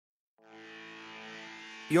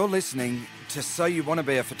You're listening to So You Want to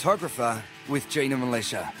Be a Photographer with Gina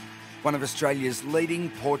Militia, one of Australia's leading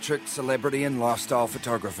portrait, celebrity and lifestyle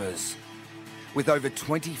photographers. With over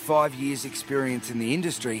 25 years' experience in the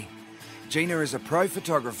industry, Gina is a pro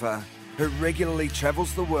photographer who regularly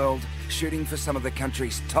travels the world shooting for some of the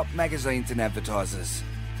country's top magazines and advertisers.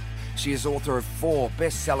 She is author of 4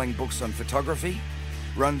 best-selling books on photography,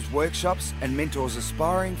 runs workshops and mentors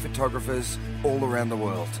aspiring photographers all around the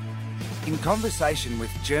world. In conversation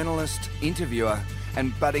with journalist, interviewer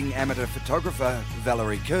and budding amateur photographer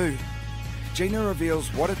Valerie Khoo, Gina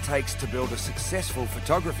reveals what it takes to build a successful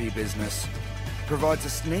photography business, provides a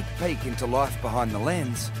sneak peek into life behind the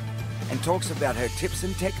lens, and talks about her tips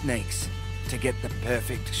and techniques to get the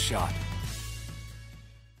perfect shot.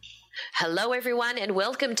 Hello everyone and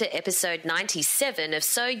welcome to episode 97 of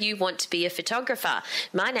So You Want to Be a Photographer.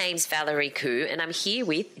 My name's Valerie Khoo and I'm here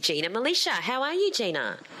with Gina Militia. How are you,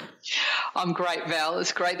 Gina? I'm great, Val.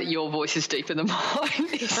 It's great that your voice is deeper than mine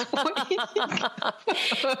this morning.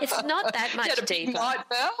 It's not that much deeper. deeper. Night,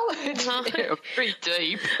 Val. It's pretty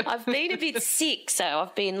deep. I've been a bit sick, so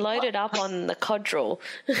I've been loaded up on the Codral.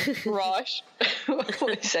 Right.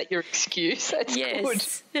 Is that your excuse? That's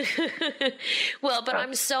yes. Good. Well, but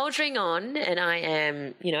I'm soldiering on and I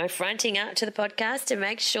am, fronting up to the podcast to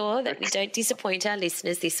make sure that we don't disappoint our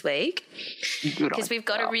listeners this week. Because we've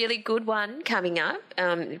got a really good one coming up,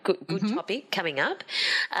 good topic coming up.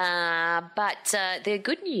 But the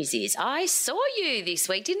good news is I saw you this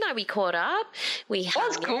week, didn't I? We caught up. That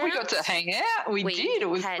was cool. We got to hang out. We did. It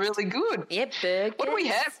was really good. Yeah, burgers. What do we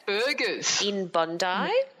have? Burgers. In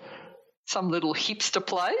Bondi. Some little hipster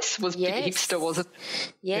place. Was hipster, was it?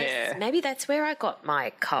 Yes. Yeah. Maybe that's where I got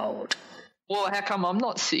my cold. Well, how come I'm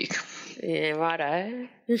not sick? Yeah, righto.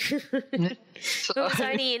 It was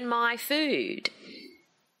only in my food.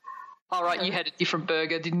 All right, you had a different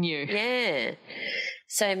burger, didn't you? Yeah.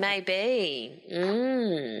 So maybe.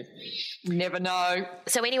 Never know.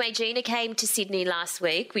 So anyway, Gina came to Sydney last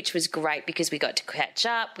week, which was great because we got to catch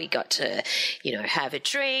up, we got to, have a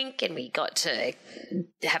drink and we got to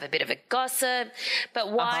have a bit of a gossip.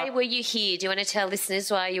 But why were you here? Do you want to tell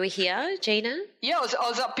listeners why you were here, Gina? Yeah, I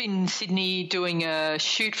was up in Sydney doing a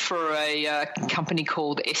shoot for a company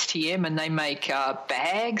called STM, and they make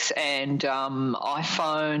bags and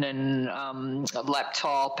iPhone and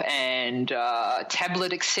laptop and tablet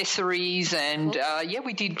accessories, and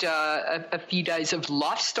we did a few days of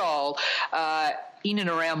lifestyle in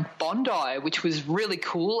and around Bondi, which was really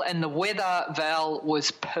cool, and the weather, Val,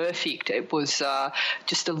 was perfect. It was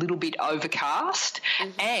just a little bit overcast,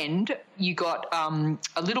 and you got a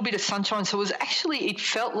little bit of sunshine, so it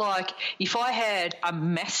felt like if I had a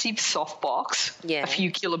massive softbox a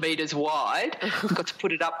few kilometres wide, got to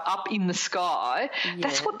put it up in the sky,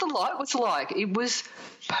 that's what the light was like. It was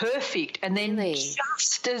perfect. And then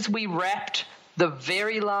just as we wrapped the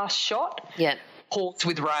very last shot, pours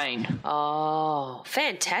with rain. Oh,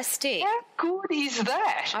 fantastic. How good is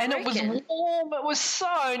that? I reckon. It was warm. It was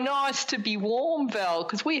so nice to be warm, Val,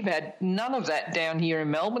 because we've had none of that down here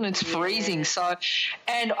in Melbourne. It's freezing. So,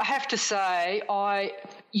 and I have to say,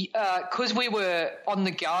 because we were on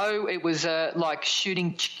the go, it was like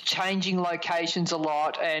shooting, changing locations a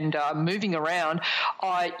lot and moving around.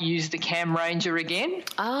 I used the Cam Ranger again.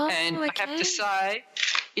 Oh, and I have to say,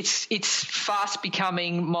 it's fast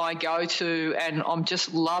becoming my go-to, and I'm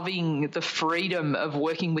just loving the freedom of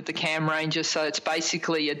working with the Cam Ranger. So it's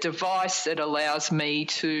basically a device that allows me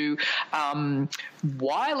to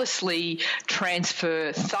wirelessly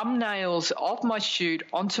transfer thumbnails of my shoot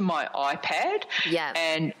onto my iPad,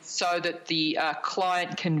 and so that the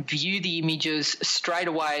client can view the images straight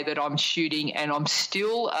away that I'm shooting, and I'm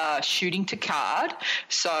still shooting to card,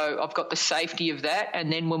 so I've got the safety of that.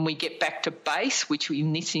 And then when we get back to base, which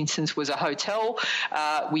in this instance was a hotel,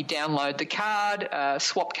 we download the card,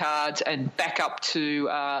 swap cards, and back up to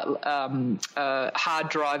hard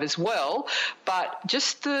drive as well. But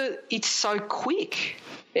just it's so quick.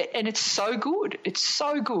 And it's so good. It's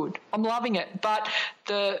so good. I'm loving it. But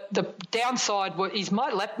the downside is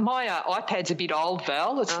my iPad's a bit old,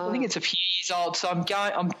 Val. I think it's a few years old. So I'm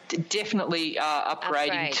definitely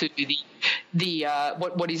upgrading to the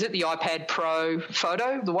what is it? The iPad Pro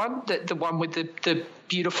Photo, the one with the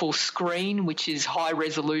beautiful screen, which is high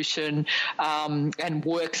resolution and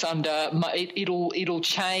works under. It'll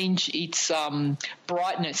change its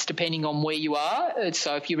brightness depending on where you are.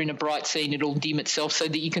 So if you're in a bright scene, it'll dim itself so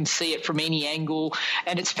that you can see it from any angle,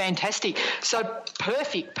 and it's fantastic. So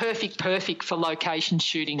perfect for location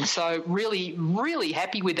shooting. So really, really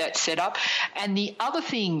happy with that setup. And the other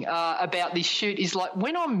thing about this shoot is, like,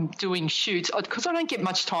 when I'm doing shoots, because I don't get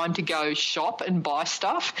much time to go shop and buy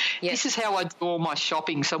stuff, this is how I do all my shopping.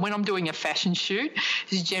 shopping. So when I'm doing a fashion shoot,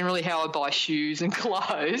 this is generally how I buy shoes and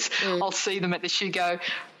clothes. I'll see them at the shoot, go,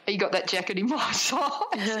 you got that jacket in my size,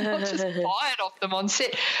 not just buy it off them on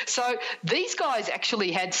set. So these guys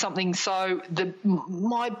actually had something. So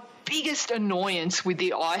my biggest annoyance with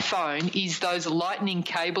the iPhone is those lightning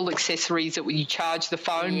cable accessories that you charge the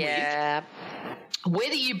phone with.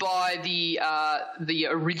 Whether you buy the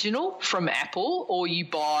original from Apple or you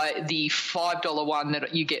buy the $5 one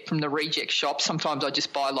that you get from the reject shop, sometimes I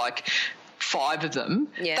just buy like 5 of them,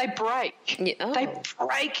 they break. They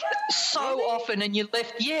break so often, and you're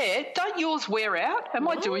left, don't yours wear out? Am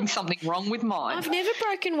I doing something wrong with mine? I've never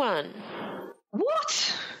broken one.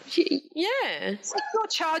 What? Yeah. So your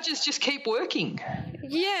chargers just keep working?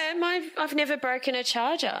 Yeah, I've never broken a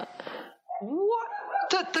charger. What?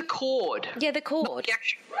 The cord? Yeah, the cord.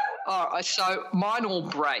 So mine all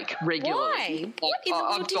break regularly. Why? What in the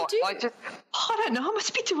world do you do? I don't know. I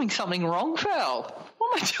must be doing something wrong, Val.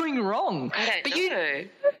 What am I doing wrong? I don't know.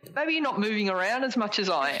 Maybe you're not moving around as much as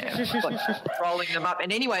I am, like rolling them up.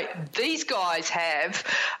 And anyway, these guys have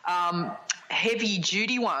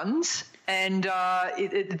heavy-duty ones, and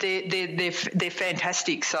they're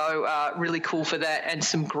fantastic. So really cool for that, and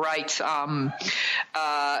some great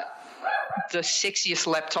the sexiest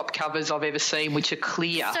laptop covers I've ever seen, which are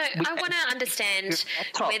clear. So I want to understand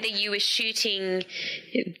whether you were shooting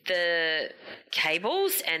the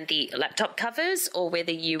cables and the laptop covers, or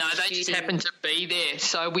whether you were shooting... No, they just happened to be there.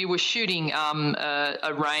 So we were shooting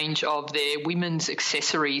a range of their women's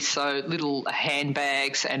accessories, so little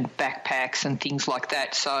handbags and backpacks and things like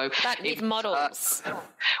that. So, but with models?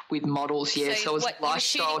 With models, yeah. So it was a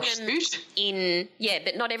lifestyle shoot.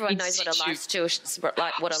 But not everyone knows what a lifestyle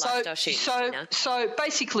shoot is. So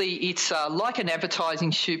basically it's like an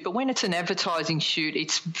advertising shoot, but when it's an advertising shoot,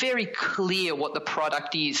 it's very clear what the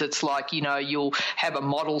product is. It's like, you'll have a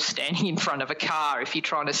model standing in front of a car if you're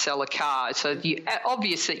trying to sell a car. So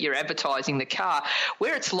obvious that you're advertising the car.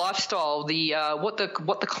 Where it's lifestyle, what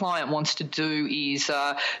the client wants to do is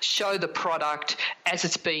show the product as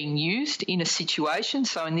it's being used in a situation.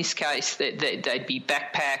 So in this case, they'd be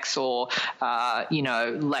backpacks or,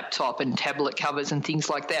 laptop and tablet covers and things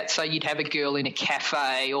like that. So you'd have a girl in a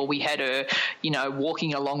cafe, or we had her,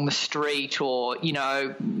 walking along the street, or,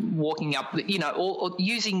 walking up, or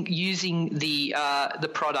using the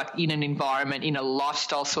product in an environment in a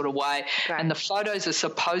lifestyle sort of way. Right. And the photos are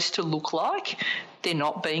supposed to look like they're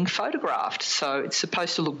not being photographed. So it's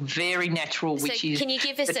supposed to look very natural, Can you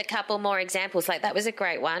give us a couple more examples? Like that was a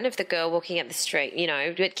great one of the girl walking up the street,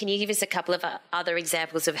 but can you give us a couple of other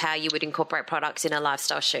examples of how you would incorporate products in a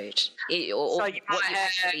lifestyle shoot, or what you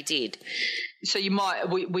actually did? So you might.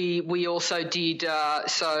 We also did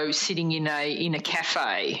sitting in a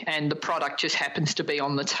cafe, and the product just happens to be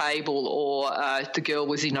on the table, or the girl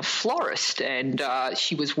was in a florist and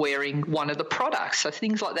she was wearing one of the products. So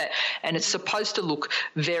things like that, and it's supposed to look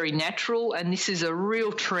very natural. And this is a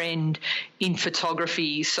real trend in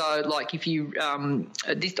photography. So like if you,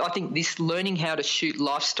 I think this learning how to shoot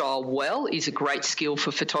lifestyle well is a great skill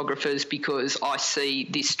for photographers, because I see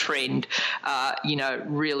this trend,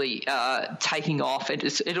 really taking off.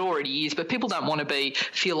 It already is, but people don't want to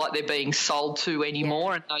feel like they're being sold to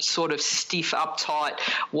anymore, and those sort of stiff, uptight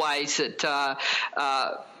ways that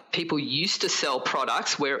people used to sell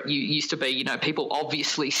products, where you used to be, people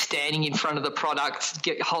obviously standing in front of the product,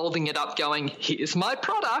 holding it up going, here's my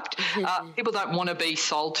product. People don't want to be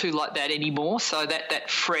sold to like that anymore. So that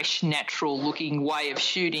fresh, natural looking way of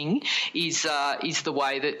shooting is the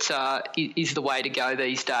way that is the way to go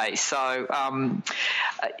these days. So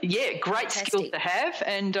great skill to have,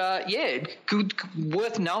 and good,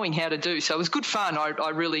 worth knowing how to do. So it was good fun. I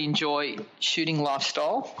really enjoy shooting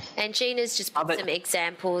lifestyle. And Gina's just put some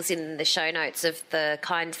examples in the show notes of the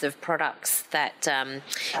kinds of products that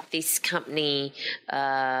this company,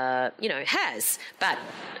 has, but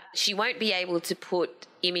she won't be able to put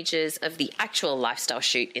images of the actual lifestyle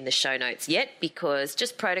shoot in the show notes yet, because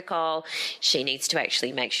just protocol, she needs to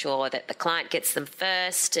actually make sure that the client gets them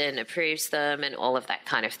first and approves them and all of that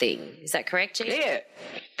kind of thing. Is that correct, Gina? Yeah,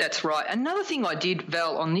 that's right. Another thing I did,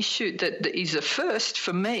 Val, on this shoot that is a first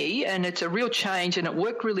for me, and it's a real change, and it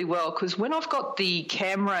worked really well, because when I've got the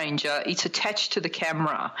Cam Ranger, it's attached to the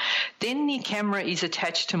camera. Then the camera is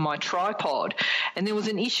attached to my tripod. And there was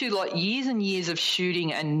an issue like years and years of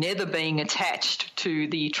shooting and never being attached to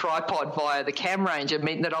the tripod via the cam range. It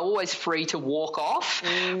meant that I'm always free to walk off.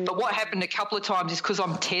 But what happened a couple of times is because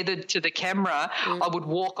I'm tethered to the camera, I would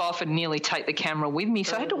walk off and nearly take the camera with me.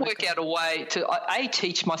 So I had to work out a way to,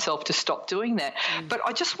 teach myself to stop doing that. But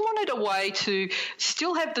I just wanted a way to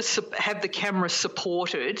still have the camera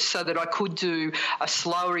supported so that I could do a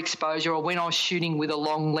slower exposure, or when I was shooting with a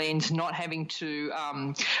long lens, not having to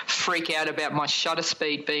freak out about my shutter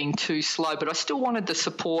speed being too slow. But I still wanted the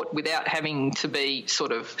support without having to be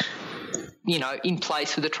sort of, in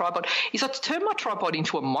place with a tripod, is I turn my tripod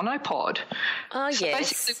into a monopod. Oh, so yes.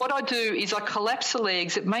 Basically what I do is I collapse the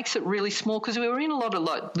legs. It makes it really small because we were in a lot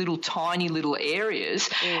of tiny little areas.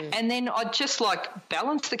 And then I just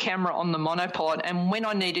balance the camera on the monopod, and when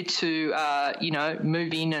I needed to,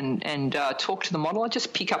 move in and talk to the model, I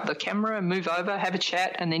just pick up the camera and move over, have a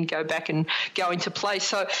chat, and then go back and go into place.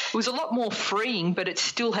 So it was a lot more freeing, but it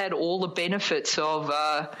still had all the benefits of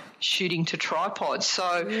shooting to tripods.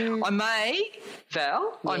 So I may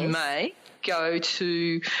go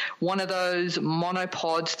to one of those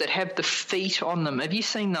monopods that have the feet on them. Have you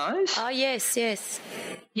seen those? Oh, yes.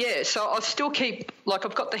 Yeah, so I still keep,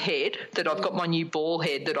 I've got the head that I've got my new ball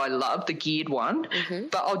head that I love, the geared one,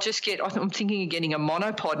 but I'm thinking of getting a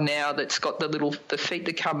monopod now that's got the feet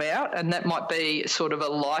that come out, and that might be sort of a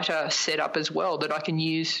lighter setup as well that I can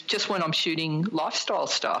use just when I'm shooting lifestyle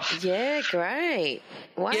stuff. Yeah, great.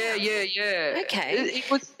 Wow. Yeah. Okay.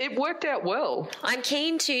 It worked out well. I'm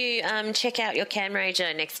keen to check out your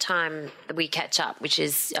Camrager next time we catch up, which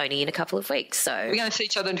is only in a couple of weeks. So we're going to see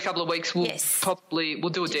each other in a couple of weeks. We'll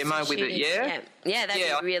do a demo with it. Yeah,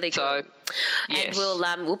 that'd be really cool. And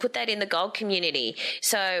we'll put that in the Gold community.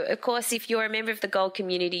 So, of course, if you're a member of the Gold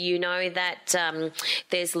community, you know that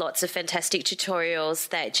there's lots of fantastic tutorials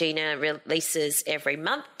that Gina releases every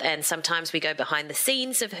month, and sometimes we go behind the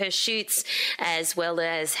scenes of her shoots, as well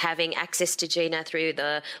as having access to Gina through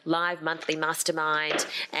the live monthly mastermind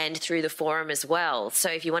and through the forum as well. So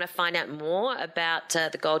if you want to find out more about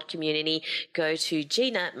the Gold community, go to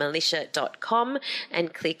ginamilicia.com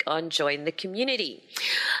and click on Join the Community.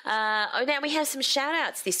 Now we have some shout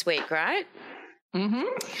outs this week, right? Mm-hmm.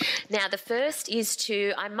 Now the first is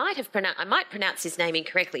to, I might pronounce his name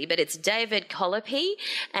incorrectly, but it's David Colopy,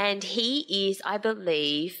 and he is, I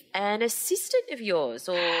believe, an assistant of yours,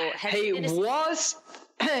 or he was.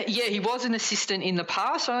 Yeah, he was an assistant in the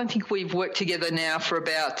past. I don't think we've worked together now for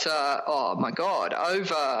about,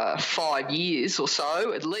 over 5 years or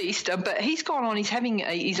so at least. But he's gone on, he's having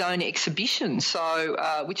his own exhibition, so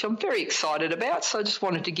which I'm very excited about. So I just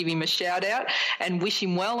wanted to give him a shout out and wish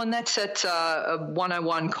him well. And that's at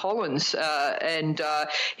 101 Collins. And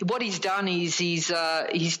what he's done is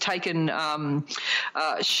he's taken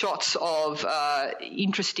shots of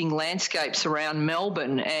interesting landscapes around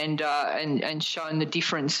Melbourne and shown the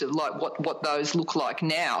difference of what those look like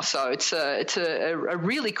now. So it's a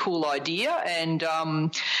really cool idea, and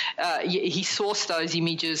he sourced those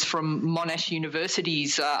images from Monash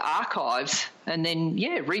University's archives, and then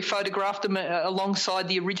rephotographed them alongside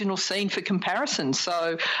the original scene for comparison.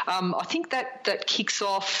 So I think that kicks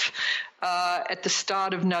off at the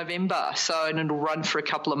start of November, and it'll run for a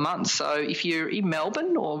couple of months. So if you're in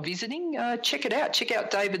Melbourne or visiting, check it out. Check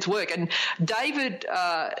out David's work. And David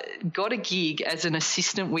got a gig as an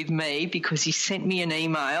assistant with me because he sent me an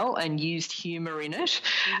email and used humour in it,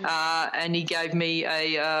 and he gave me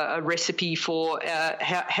a recipe for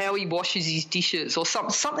how he washes his dishes, or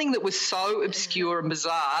something that was so obscure and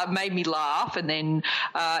bizarre, made me laugh. And then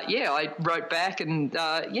I wrote back, and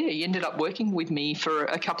he ended up working with me for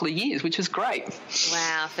a couple of years, which was great.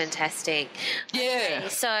 Wow, fantastic. Yeah. Okay,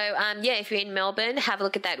 so, if you're in Melbourne, have a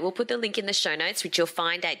look at that. We'll put the link in the show notes, which you'll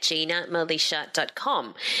find at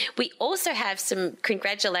ginamilicia.com. We also have some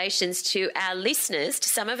congratulations to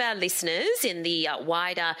some of our listeners in the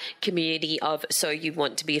wider community of So You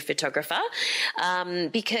Want to Be a Photographer,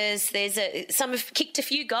 because some have kicked a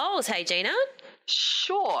few goals. Hey, Gina?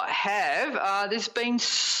 Sure have. There's been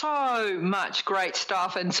so much great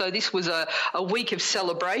stuff, and so this was a week of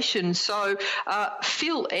celebration. So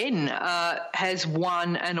Phil N has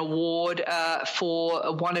won an award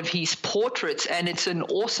for one of his portraits, and it's an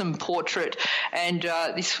awesome portrait. And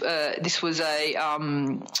this was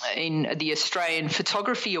in the Australian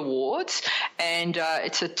Photography Awards, and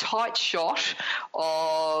it's a tight shot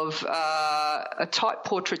of a tight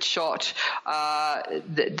portrait shot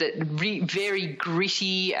that very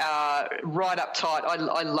gritty, right up tight.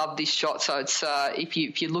 I love this shot. So it's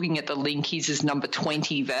if you're looking at the link, his is number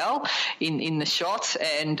 20, Val, in the shots,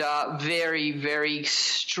 and very, very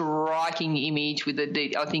striking image with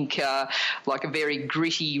I think like a very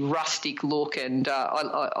gritty, rustic look, and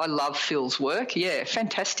I love Phil's work. Yeah,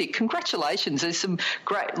 fantastic. Congratulations. There's some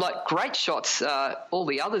great shots, all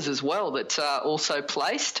the others as well that also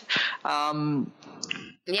placed.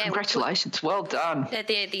 Congratulations, well done.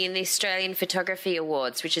 They're in the Australian Photography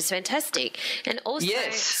Awards, which is fantastic. And also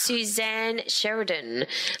Suzanne Sheridan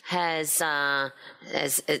has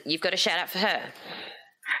you've got a shout out for her.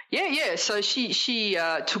 Yeah. So she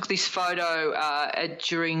took this photo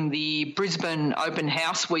during the Brisbane Open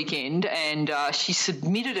House weekend, and she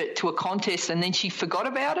submitted it to a contest, and then she forgot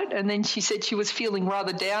about it, and then she said she was feeling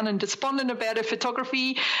rather down and despondent about her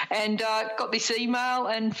photography, and got this email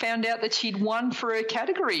and found out that she'd won for her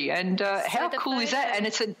category. And how cool is that? And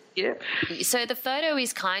it's So the photo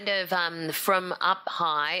is kind of from up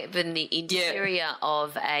high in the interior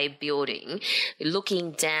of a building,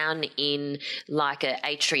 looking down in like an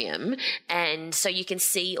atrium, and so you can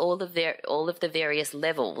see all of the various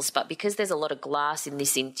levels. But because there's a lot of glass in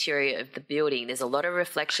this interior of the building, there's a lot of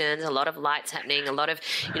reflections, a lot of lights happening, a lot of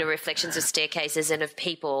reflections of staircases and of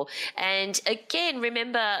people. And again,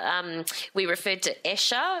 remember we referred to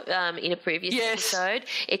Escher in a previous episode.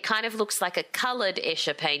 It kind of looks like a coloured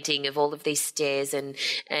Escher painting of all of these stairs and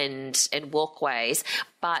walkways,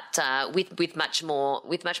 but with much more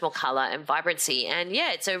colour and vibrancy. And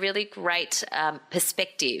it's a really great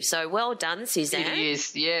perspective. So well done, Suzanne. It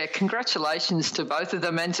is, yeah. Congratulations to both of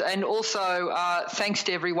them, and also thanks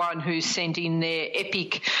to everyone who sent in their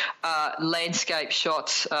epic landscape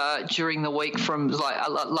shots during the week. From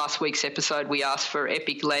last week's episode, we asked for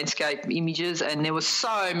epic landscape images, and there were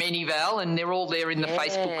so many, Val, and they're all there in the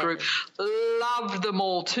Facebook group. Love them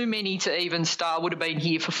all. Too many to even start. Would have been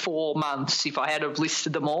here for 4 months if I had have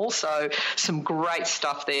listed them all. So some great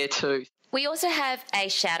stuff there too. We also have a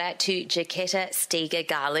shout out to Jaquetta Steger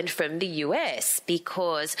Garland from the US,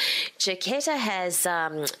 because Jaquetta has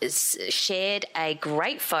shared a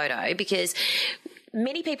great photo, because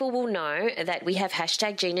many people will know that we have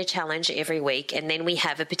hashtag Gina Challenge every week, and then we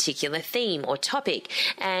have a particular theme or topic.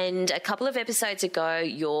 And a couple of episodes ago,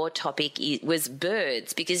 your topic was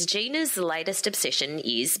birds, because Gina's latest obsession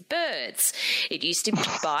is birds. It used to be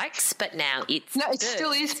bikes, but now it's No, it birds.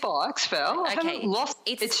 Still is bikes, Val. I haven't lost.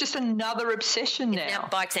 It's just another obsession now.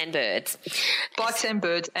 Bikes and birds. Bikes and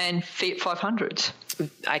birds and Fiat 500s.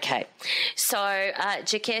 Okay. So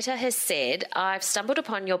Jaquetta has said, I've stumbled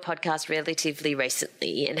upon your podcast relatively recently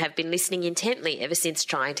and have been listening intently ever since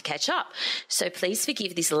trying to catch up. So please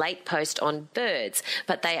forgive this late post on birds,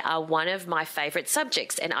 but they are one of my favourite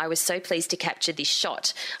subjects, and I was so pleased to capture this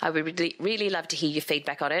shot. I would really love to hear your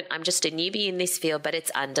feedback on it. I'm just a newbie in this field, but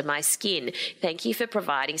it's under my skin. Thank you for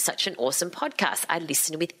providing such an awesome podcast. I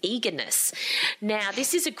listen with eagerness. Now,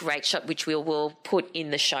 this is a great shot which we will put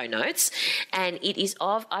in the show notes, and it is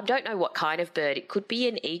of, I don't know what kind of bird. It could be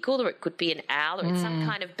an eagle, or it could be an owl, or it's some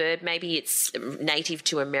kind of bird. Maybe it's native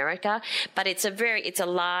to America, but it's a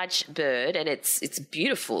large bird, and it's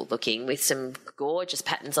beautiful looking with some gorgeous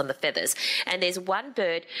patterns on the feathers. And there's one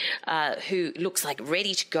bird who looks like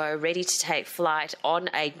ready to go, ready to take flight on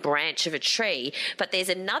a branch of a tree, but there's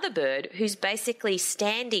another bird who's basically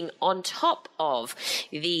standing on top of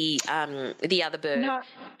the other bird.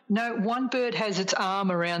 No, one bird has its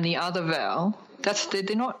arm around the other, Val. That's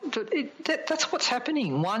what's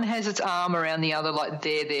happening. One has its arm around the other, like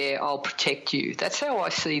there, I'll protect you. That's how I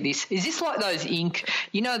see this. Is this like those ink?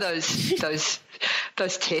 You know those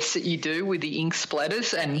tests that you do with the ink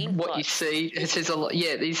splatters, and what you see, it says a lot.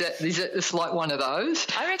 Yeah, it's like one of those.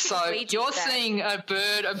 I reckon so you're seeing a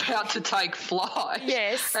bird about to take flight.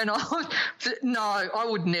 Yes. And I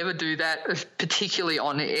would never do that, particularly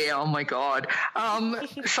on air. Oh my God.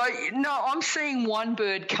 So no, I'm seeing one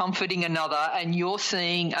bird comforting another, and you're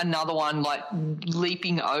seeing another one like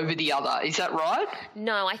leaping over the other. Is that right?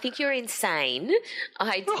 No, I think you're insane.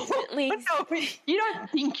 I definitely. No, you don't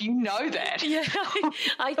think you know that? Yeah,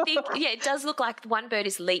 I think, it does look like one bird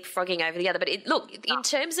is leapfrogging over the other. But in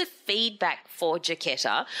terms of feedback for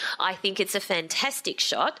Jaquetta, I think it's a fantastic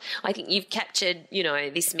shot. I think you've captured,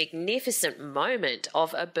 this magnificent moment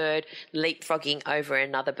of a bird leapfrogging over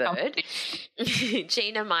another bird.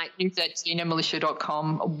 Gina might use at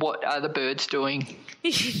GinaMilitia.com. What are the birds doing?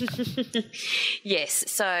 Yes,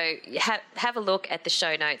 so have a look at the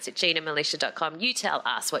show notes at GinaMilitia.com. You tell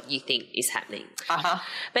us what you think is happening.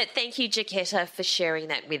 But thank you, Jaquetta, for sharing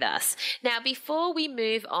that with us. Now, before we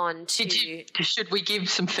move on to... Should we give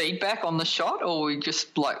some feedback on the shot, or we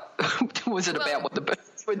just was it about what the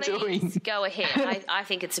birds for doing. Go ahead. I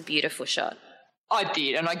think it's a beautiful shot. I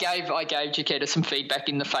did, and I gave Jaquetta some feedback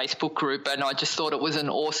in the Facebook group, and I just thought it was an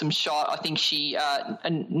awesome shot. I think she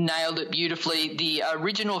nailed it beautifully. The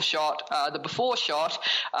original shot, the before shot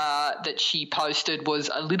that she posted was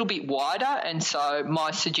a little bit wider, and so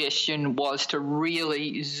my suggestion was to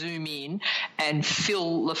really zoom in and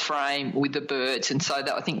fill the frame with the birds. And so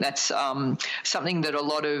I think that's something that a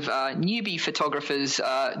lot of newbie photographers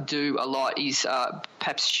do a lot, is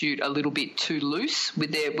perhaps shoot a little bit too loose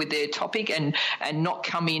with their topic and not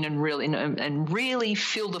come in and really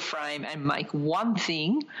fill the frame and make one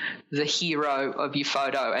thing the hero of your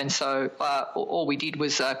photo. And so all we did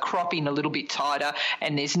was crop in a little bit tighter,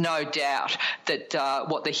 and there's no doubt that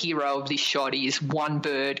what the hero of this shot is one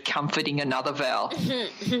bird comforting another, Val.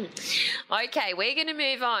 Okay, we're going to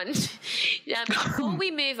move on. Before we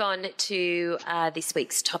move on to this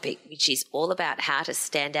week's topic, which is all about how to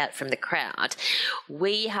stand out from the crowd,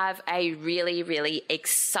 we have a really, really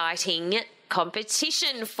exciting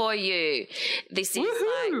competition for you. This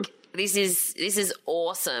is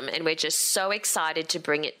awesome, and we're just so excited to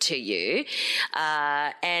bring it to you.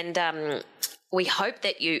 We hope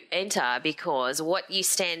that you enter, because what you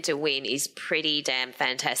stand to win is pretty damn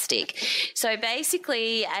fantastic. So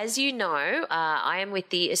basically, as you know, I am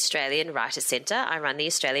with the Australian Writers Centre. I run the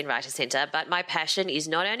Australian Writers Centre, but my passion is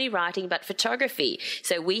not only writing but photography.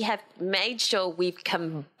 So we have made sure we've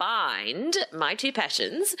combined my two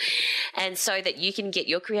passions, and so that you can get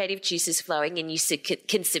your creative juices flowing, and you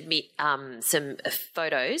can submit some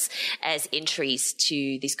photos as entries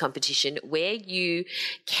to this competition, where you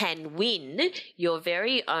can win your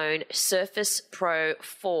very own Surface Pro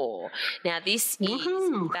 4. Now, this is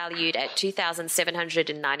valued at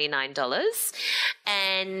 $2,799,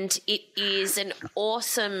 and it is an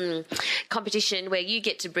awesome competition where you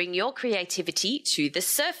get to bring your creativity to the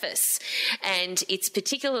surface. And it's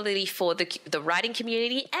particularly for the writing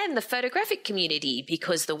community and the photographic community,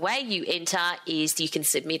 because the way you enter is you can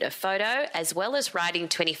submit a photo as well as writing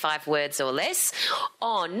 25 words or less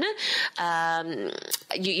on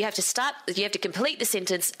you have to complete the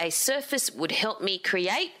sentence, "A surface would help me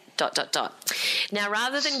create ... Now,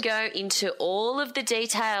 rather than go into all of the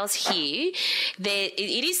details here,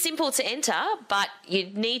 it is simple to enter, but you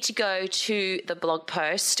need to go to the blog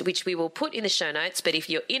post, which we will put in the show notes. But if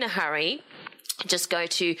you're in a hurry, just go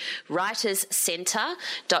to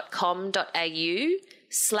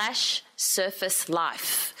writerscentre.com.au/surface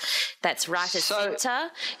life. That's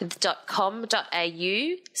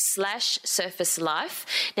writerscentre.com.au/surface life.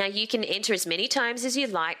 Now, you can enter as many times as you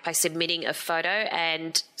like by submitting a photo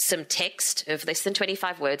and some text of less than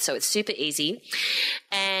 25 words, so it's super easy.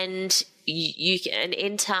 And you can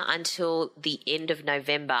enter until the end of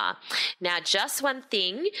November. Now, just one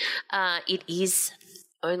thing, it is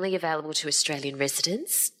only available to Australian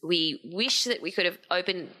residents. We wish that we could have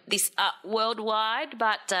opened this up worldwide,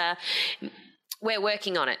 but we're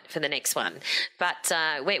working on it for the next one. But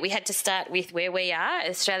we had to start with where we are,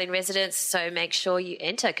 Australian residents, so make sure you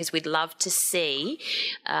enter, because we'd love to see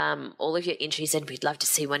all of your entries, and we'd love to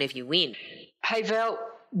see one of you win. Hey, Val,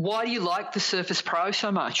 why do you like the Surface Pro so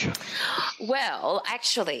much? Well,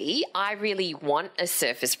 actually, I really want a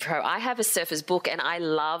Surface Pro. I have a Surface Book, and I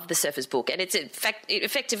love the Surface Book. And it's it's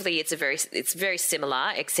very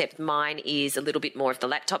similar, except mine is a little bit more of the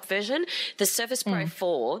laptop version. The Surface Pro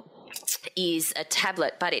 4 is a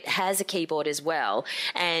tablet, but it has a keyboard as well.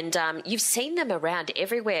 And you've seen them around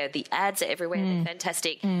everywhere. The ads are everywhere. They're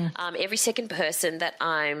fantastic. Every second person that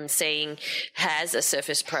I'm seeing has a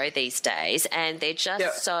Surface Pro these days, and they're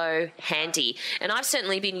just so handy. And I've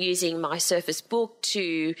certainly been using my Surface Book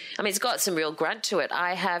it's got some real grunt to it.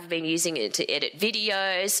 I have been using it to edit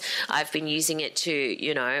videos. I've been using it to,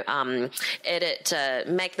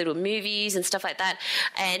 make little movies and stuff like that.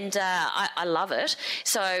 And I love it.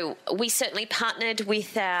 So we certainly partnered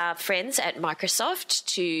with our friends at Microsoft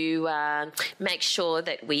to make sure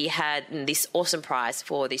that we had this awesome prize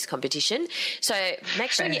for this competition. So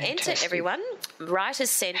make sure you enter, everyone.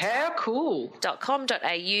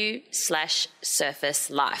 writerscentre.com.au/surface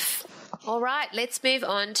life. All right, let's move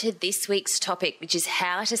on to this week's topic, which is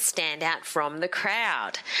how to stand out from the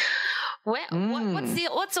crowd. Well,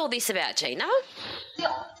 what's all this about, Gina?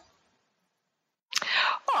 All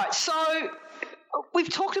right, so we've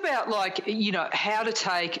talked about, how to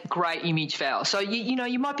take great image, Val. So,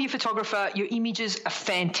 you might be a photographer. Your images are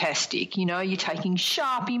fantastic. You're taking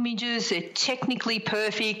sharp images. They're technically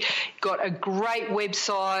perfect. Got a great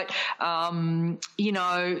website.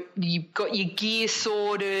 You've got your gear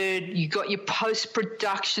sorted. You've got your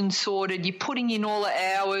post-production sorted. You're putting in all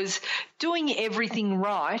the hours, doing everything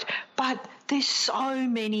right. But there's so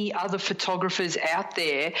many other photographers out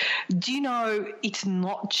there. Do you know it's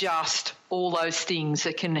not just all those things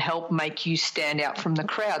that can help make you stand out from the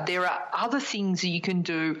crowd? There are other things that you can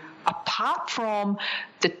do apart from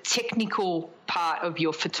the technical part of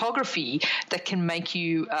your photography that can make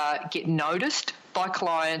you get noticed by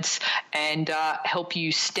clients and help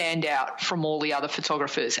you stand out from all the other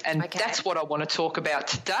photographers. And that's what I want to talk about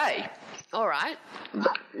today. All right.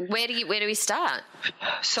 Where do we start?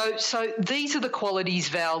 So these are the qualities,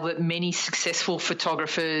 Val, that many successful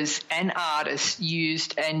photographers and artists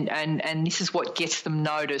used, and this is what gets them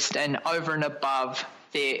noticed and over and above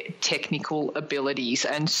their technical abilities.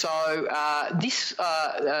 And so this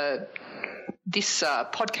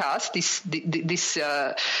podcast, this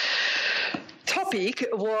topic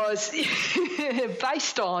was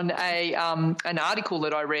based on an article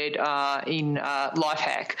that I read in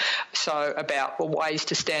Lifehack, so about ways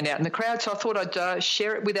to stand out in the crowd. So I thought I'd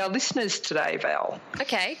share it with our listeners today, Val.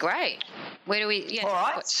 Okay, great. Where do we? Yeah. All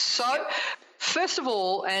right. So first of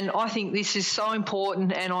all, and I think this is so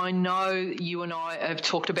important, and I know you and I have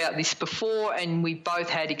talked about this before, and we both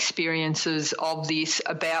had experiences of this,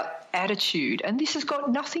 about attitude. And this has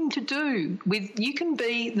got nothing to do with, you can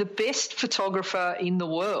be the best photographer in the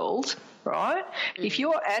world, right? If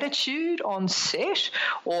your attitude on set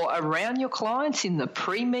or around your clients, in the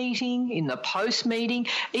pre-meeting, in the post-meeting,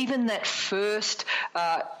 even that first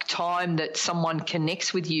time that someone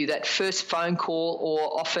connects with you, that first phone call,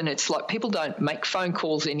 or often it's like people don't make phone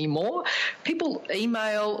calls anymore. People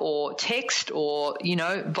email or text or,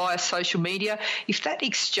 via social media. If that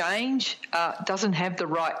exchange doesn't have the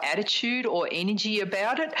right attitude or energy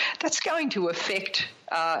about it, that's going to affect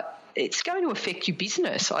it's going to affect your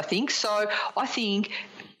business, I think. So I think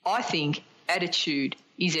attitude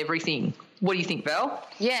is everything. What do you think, Val?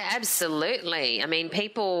 Yeah, absolutely. I mean,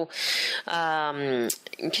 people can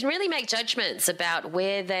really make judgments about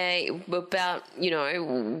what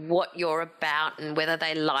you're about, and whether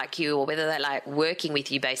they like you or whether they like working with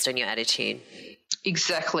you based on your attitude.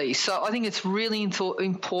 Exactly. So I think it's really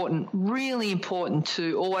important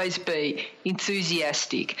to always be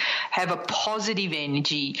enthusiastic, have a positive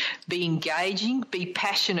energy, be engaging, be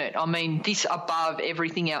passionate. I mean, this above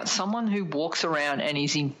everything else. Someone who walks around and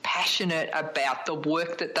is passionate about the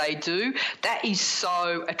work that they do, that is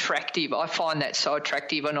so attractive. I find that so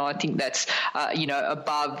attractive, and I think that's,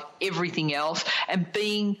 above everything else. And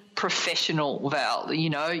being professional, Val.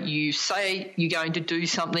 You say you're going to do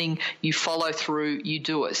something, you follow through, you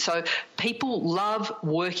do it. So people love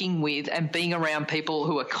working with and being around people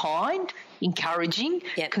who are kind, encouraging,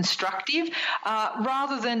 constructive,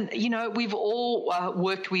 rather than, we've all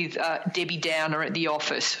worked with Debbie Downer at the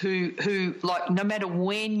office who like, no matter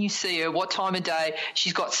when you see her, what time of day,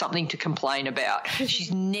 she's got something to complain about.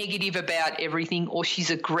 She's negative about everything, or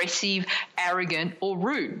she's aggressive, arrogant, or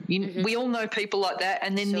rude. We all know people like that.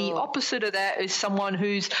 And then the opposite of that is someone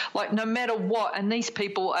who's like, no matter what, and these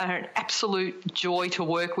people are an absolute joy to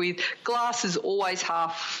work with. Glass is always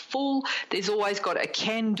half full. There's always got a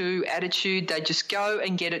can-do attitude. They just go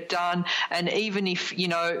and get it done. And even if,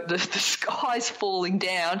 the sky's falling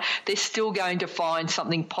down, they're still going to find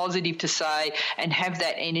something positive to say and have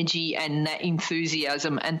that energy and that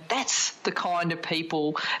enthusiasm. And that's the kind of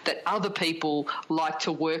people that other people like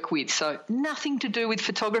to work with. So nothing to do with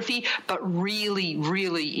photography, but really,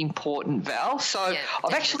 really important, Val. So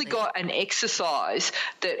I've actually got an exercise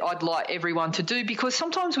that I'd like everyone to do, because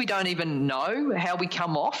sometimes we don't even know how we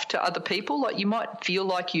come off to other people. Like, you might feel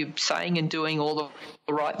like you're saying and doing all the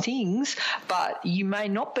right things, but you may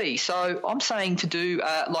not be. So I'm saying to do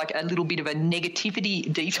like a little bit of a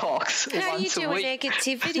negativity detox once a week. How do you do a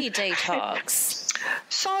negativity detox?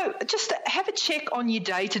 So just have a check on your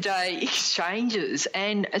day-to-day exchanges,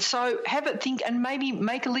 and so have a think, and maybe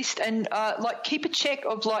make a list, and keep a check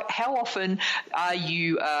of how often are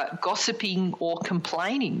you gossiping or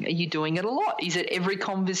complaining? Are you doing it a lot? Is it every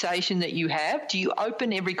conversation that you have? Do you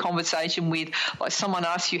open every conversation with, like, someone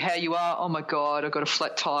asks you how you are? Oh my God, I've got a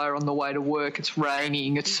flat tire on the way to work. It's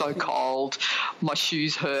raining. It's so cold. My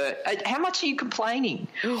shoes hurt. How much are you complaining?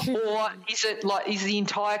 Or is it is the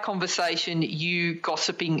entire conversation you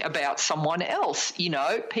gossiping about someone else?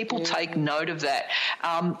 People take note of that.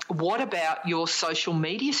 What about your social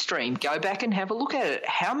media stream? Go back and have a look at it.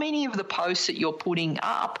 How many of the posts that you're putting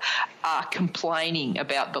up are complaining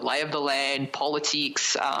about the lay of the land,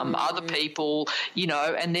 politics, other people,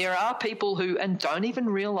 and there are people who don't even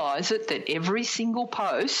realise it, that every single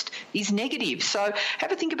post is negative. So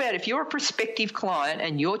have a think about it. If you're a prospective client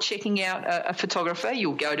and you're checking out a photographer,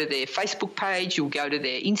 you'll go to their Facebook page, you'll go to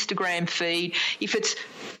their Instagram feed, if it's,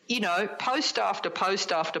 post after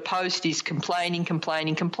post after post is complaining,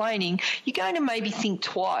 you're going to maybe think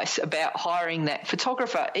twice about hiring that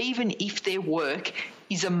photographer, even if their work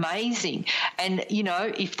is amazing. And,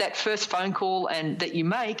 if that first phone call and that you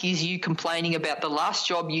make is you complaining about the last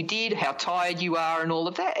job you did, how tired you are and all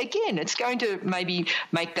of that, again, it's going to maybe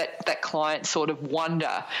make that client sort of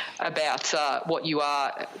wonder about what you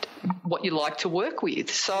like to work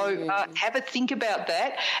with. So have a think about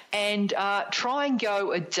that and try and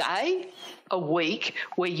go a day, a week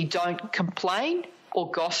where you don't complain or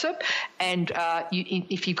gossip, and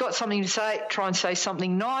if you've got something to say, try and say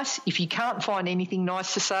something nice. If you can't find anything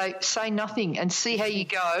nice to say nothing and see how you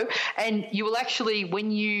go. And you will actually, when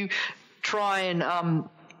you try and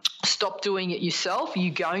stop doing it yourself,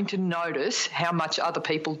 you're going to notice how much other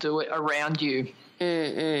people do it around you.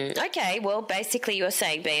 Okay, well, basically you're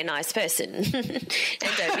saying be a nice person and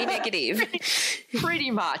don't be negative.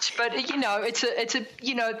 Pretty much, but it's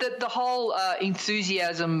the whole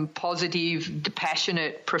enthusiasm, positive,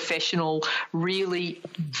 passionate, professional, really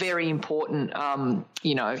very important.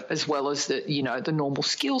 As well as the normal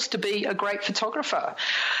skills to be a great photographer.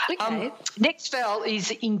 Okay. Next, Val,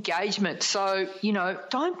 is engagement. So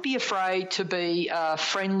don't be afraid to be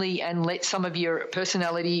friendly and let some of your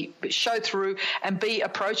personality show through. And be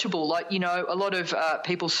approachable. Like, a lot of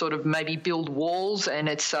people sort of maybe build walls and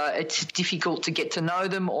it's difficult to get to know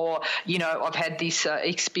them, or, I've had this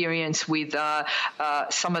experience with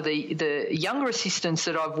some of the younger assistants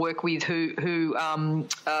that I've worked with who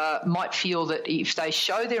might feel that if they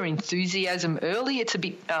show their enthusiasm early, it's a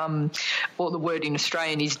bit, the word in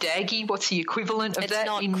Australian is daggy. What's the equivalent of that?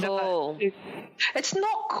 It's not cool. It's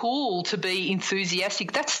not cool to be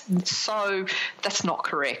enthusiastic. That's not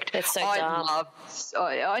correct. That's so dumb.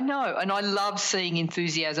 I know, and I love seeing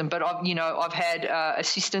enthusiasm, but I've had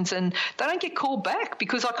assistants and they don't get called back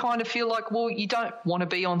because I kind of feel like, well, you don't want to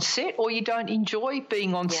be on set or you don't enjoy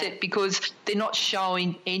being on set because they're not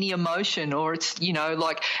showing any emotion, or it's,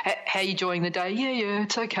 like, how are you enjoying the day? Yeah,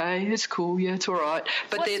 it's okay, it's cool, yeah, it's all right.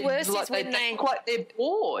 But what's worse is when they're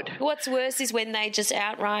bored. What's worse is when they just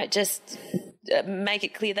outright make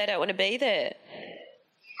it clear they don't want to be there.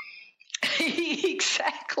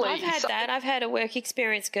 Exactly. I've had that. I've had a work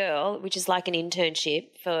experience girl, which is like an internship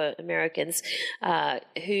for Americans,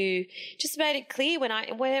 who just made it clear when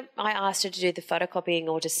I asked her to do the photocopying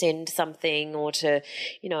or to send something or to,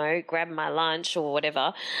 grab my lunch or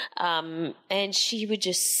whatever, and she would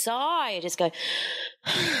just sigh and just go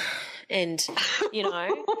and,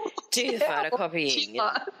 do the photocopying.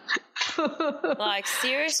 Like,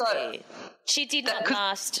 seriously. She did not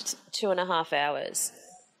last 2.5 hours.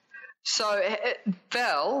 So,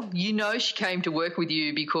 Val, she came to work with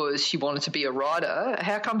you because she wanted to be a writer.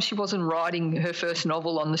 How come she wasn't writing her first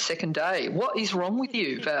novel on the second day? What is wrong with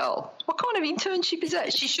you, Val? What kind of internship is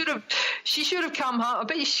that? She should have come home. I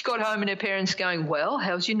bet she got home and her parents going, well,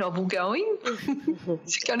 how's your novel going?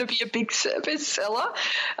 Is it going to be a big bestseller?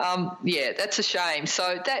 That's a shame.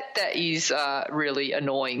 So that is really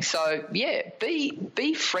annoying. So,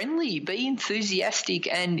 be friendly, be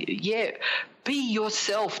enthusiastic, and, be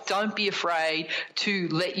yourself. Don't be afraid to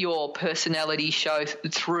let your personality show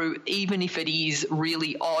through, even if it is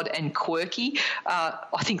really odd and quirky.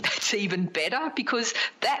 I think that's even better because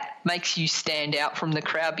that makes you stand out from the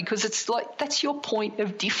crowd because it's like that's your point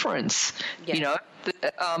of difference, and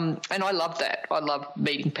I love that. I love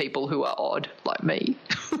meeting people who are odd like me.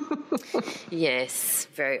 Yes,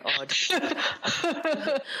 very odd.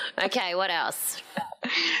 Okay, what else?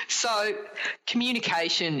 So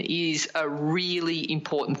communication is a really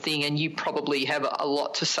important thing, and you probably have a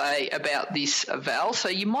lot to say about this, Val. So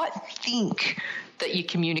you might think that your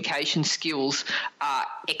communication skills are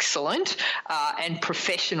excellent and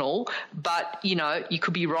professional, but, you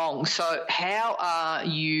could be wrong. So how are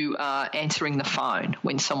you answering the phone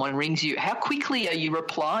when someone rings you? How quickly are you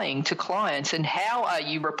replying to clients, and how are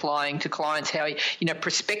you replying to clients,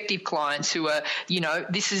 prospective clients who are,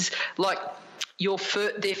 this is like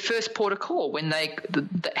their first port of call when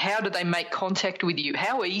how do they make contact with you?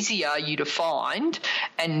 How easy are you to find?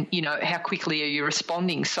 And, how quickly are you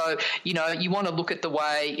responding? So, you want to look at the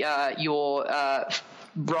way you're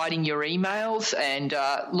writing your emails and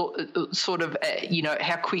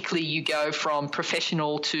how quickly you go from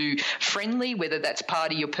professional to friendly, whether that's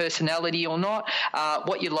part of your personality or not,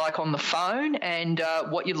 what you like on the phone and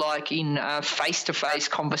what you like in face-to-face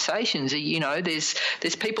conversations.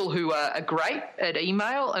 There's people who are great at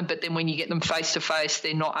email, but then when you get them face-to-face,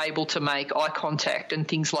 they're not able to make eye contact and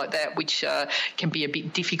things like that, which can be a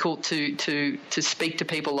bit difficult to speak to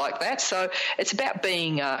people like that. So it's about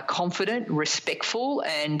being confident, respectful,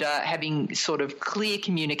 well and having sort of clear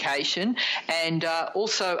communication, and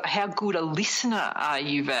also how good a listener are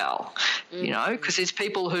you, Val? You know, because there's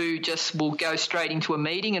people who just will go straight into a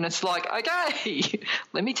meeting and it's like, okay,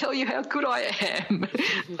 let me tell you how good I am.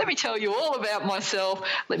 Let me tell you all about myself.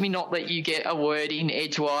 Let me not let you get a word in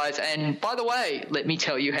edgewise. And by the way, let me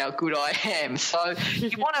tell you how good I am. So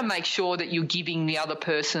you want to make sure that you're giving the other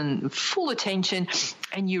person full attention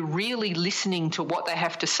and you're really listening to what they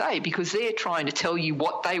have to say, because they're trying to tell you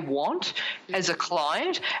what they want as a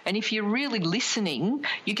client. And if you're really listening,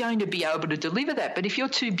 you're going to be able to deliver that. But if you're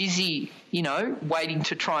too busy, you know, waiting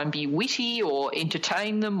to try and be witty or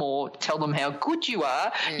entertain them or tell them how good you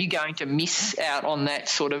are, you're going to miss out on that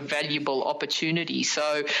sort of valuable opportunity.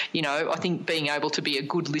 So, you know, I think being able to be a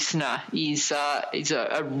good listener is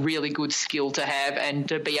a really good skill to have, and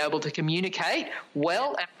to be able to communicate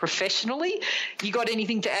well and professionally. You got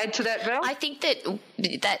anything to add to that, Val? I think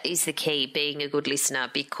that is the key, being a good listener,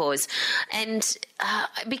 because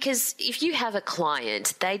if you have a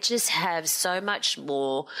client, they just have so much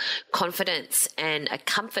more confidence and a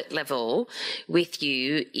comfort level with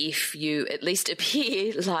you if you at least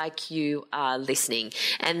appear like you are listening,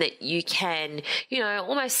 and that you can, you know,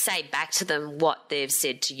 almost say back to them what they've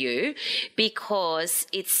said to you, because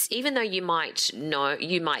it's, even though you might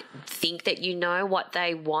think that you know what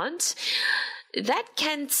they want, that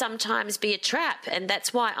can sometimes be a trap. And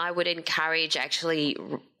that's why I would encourage actually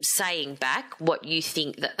saying back what you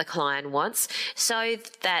think that the client wants, so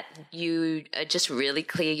that you are just really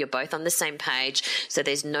clear, you're both on the same page, so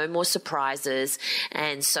there's no more surprises,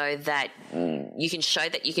 and so that you can show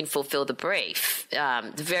that you can fulfill the brief.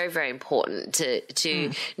 Very, very important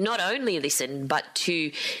to not only listen, but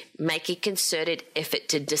to make a concerted effort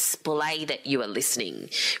to display that you are listening,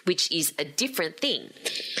 which is a different thing.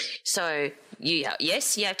 So you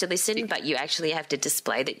have to listen, but you actually have to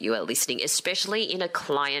display that you are listening, especially in a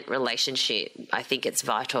client relationship. I think it's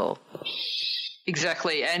vital.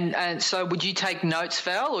 Exactly. And so would you take notes,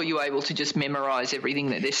 Val, or are you able to just memorise everything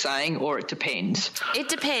that they're saying, or it depends? It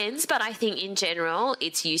depends, but I think in general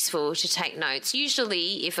it's useful to take notes.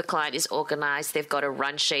 Usually if a client is organised, they've got a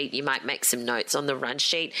run sheet, you might make some notes on the run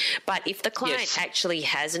sheet. But if the client actually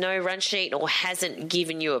has no run sheet or hasn't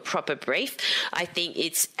given you a proper brief, I think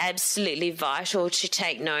it's absolutely vital to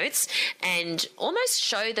take notes and almost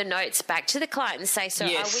show the notes back to the client and say, so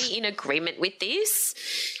are we in agreement with this?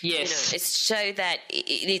 Yes. You know, it's so that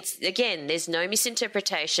it's, again, there's no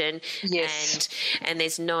misinterpretation and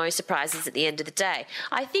there's no surprises at the end of the day.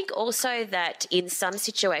 I think also that in some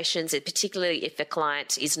situations, particularly if the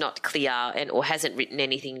client is not clear or hasn't written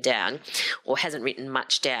anything down or hasn't written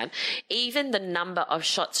much down, even the number of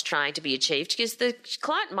shots trying to be achieved, because the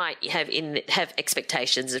client might have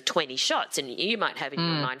expectations of 20 shots and you might have in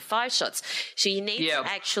your mind 5 shots. So you need to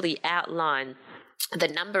actually outline the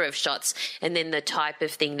number of shots and then the type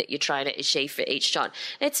of thing that you're trying to achieve for each shot.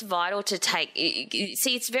 It's vital to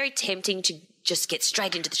it's very tempting to just get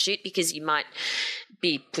straight into the shoot because you might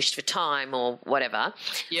be pushed for time or whatever.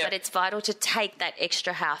 Yep. But it's vital to take that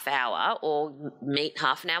extra half hour or meet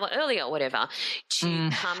half an hour earlier or whatever to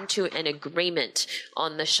come to an agreement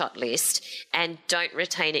on the shot list, and don't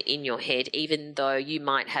retain it in your head, even though you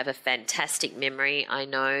might have a fantastic memory. I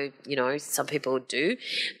know, some people do.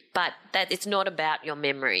 But that it's not about your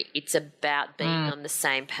memory. It's about being on the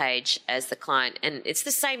same page as the client. And it's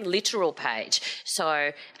the same literal page.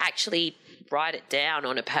 So actually write it down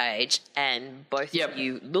on a page and both of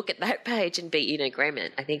you look at that page and be in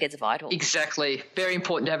agreement. I think it's vital. Exactly. Very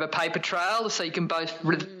important to have a paper trail so you can both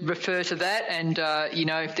refer to that, and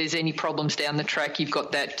if there's any problems down the track, you've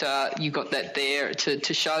got that there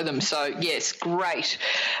to show them. So yes, great.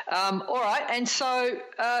 All right, and so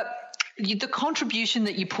the contribution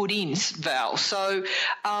that you put in, Val. So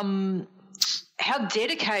how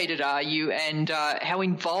dedicated are you, and how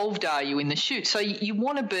involved are you in the shoot? So you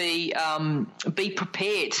want to be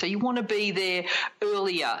prepared. So you want to be there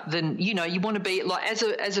earlier than, you want to be like, as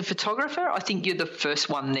a photographer, I think you're the first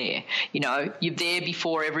one there. You're there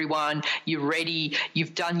before everyone, you're ready,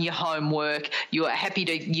 you've done your homework, you're happy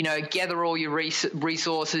to, gather all your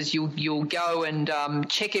resources, you'll go and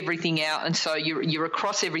check everything out. And so you're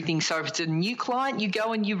across everything. So if it's a new client, you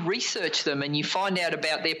go and you research them and you find out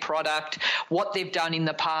about their product, what they've done in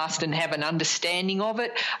the past, and have an understanding of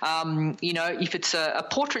it. If it's a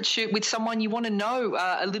portrait shoot with someone, you want to know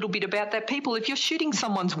a little bit about that people. If you're shooting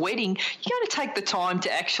someone's wedding, you're going to take the time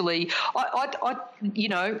to actually,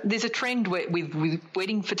 there's a trend with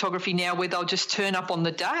wedding photography now where they'll just turn up on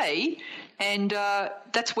the day and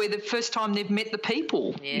that's where the first time they've met the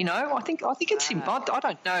people. Yeah. I think it's I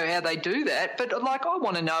don't know how they do that, but I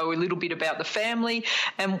want to know a little bit about the family.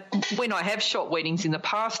 And when I have shot weddings in the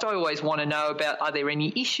past, I always want to know about, are there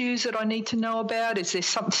any issues that I need to know about? Is there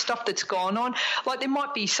some stuff that's gone on? There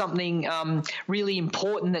might be something really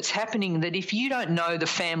important that's happening that if you don't know the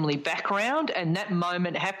family background, and that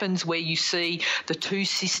moment happens where you see the two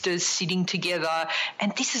sisters sitting together,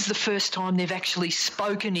 and this is the first time they've actually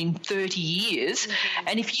spoken in 30 years,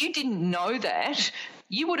 and if you didn't know that,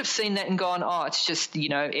 you would have seen that and gone, oh, it's just,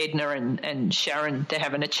 Edna and Sharon, they're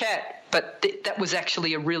having a chat. But that was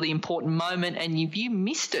actually a really important moment, and you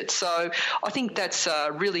missed it. So I think that's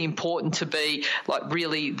really important to be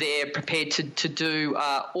really there, prepared to do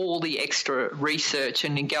all the extra research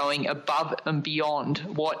and going above and beyond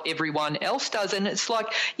what everyone else does. And it's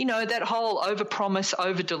that whole overpromise,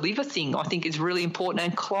 overdeliver thing, I think is really important.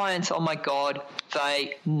 And clients, oh my God,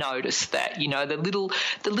 they notice that.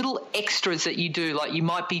 The little extras that you do, you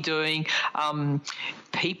might be doing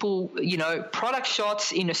people, product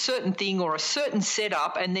shots in a certain thing or a certain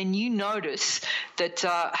setup, and then you notice that,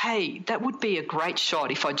 hey, that would be a great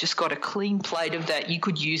shot if I just got a clean plate of that. You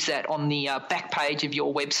could use that on the back page of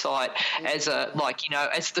your website as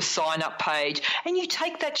as the sign-up page, and you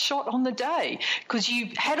take that shot on the day because you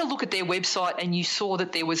had a look at their website and you saw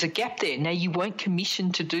that there was a gap there. Now, you weren't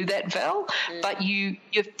commissioned to do that, Val, but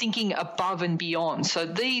you're thinking above and beyond.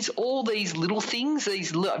 So all these little things,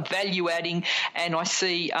 these value-adding, and I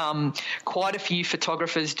see quite a few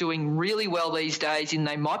photographers doing really well these days, and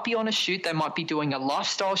they might be on a shoot, they might be doing a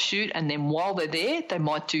lifestyle shoot, and then while they're there, they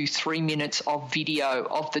might do 3 minutes of video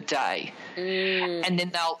of the day. And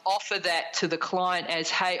then they'll offer that to the client as,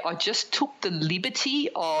 hey, I just took the liberty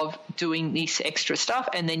of doing this extra stuff,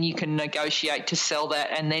 and then you can negotiate to sell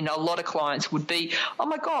that. And then a lot of clients would be, oh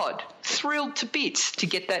my God, thrilled to bits to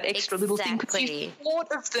get that extra little thing because you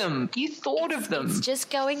thought of them. It's just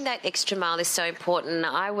going that extra mile is so important.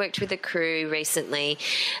 I worked with a crew recently,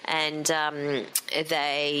 and we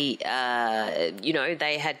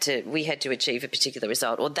had to achieve a particular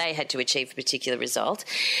result, or they had to achieve a particular result,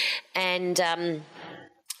 and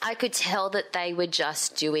I could tell that they were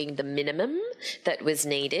just doing the minimum that was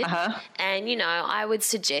needed. And, I would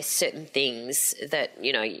suggest certain things that,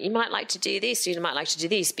 you might like to do this, you might like to do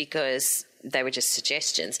this, because they were just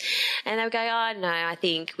suggestions. And they would go, oh, no, I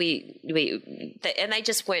think and they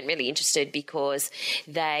just weren't really interested because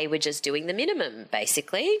they were just doing the minimum,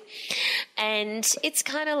 basically. And it's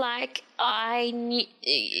kind of like I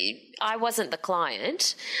wasn't the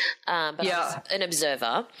client, but I was an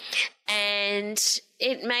observer. And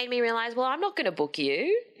it made me realise, well, I'm not going to book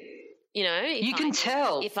you. You can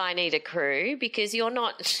tell if I need a crew, because you're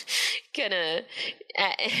not going to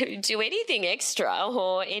do anything extra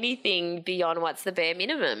or anything beyond what's the bare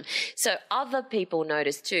minimum. So other people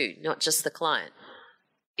notice too, not just the client.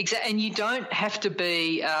 Exactly, and you don't have to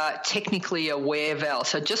be technically aware, Val.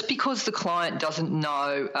 So just because the client doesn't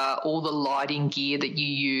know all the lighting gear that you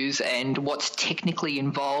use and what's technically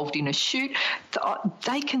involved in a shoot,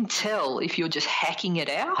 they can tell if you're just hacking it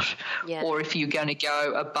out or if you're going to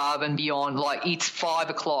go above and beyond. It's 5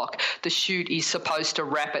 o'clock. The shoot is supposed to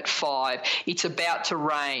wrap at 5. It's about to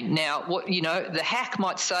rain. Now, the hack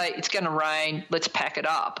might say it's going to rain. Let's pack it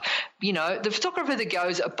up. The photographer that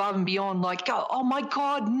goes above and beyond, oh my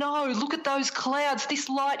God, no, look at those clouds. This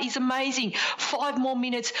light is amazing. 5 more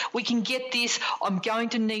minutes, we can get this. I'm going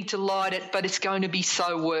to need to light it, but it's going to be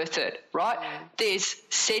so worth it, right? There's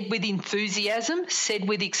said with enthusiasm, said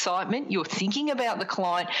with excitement. You're thinking about the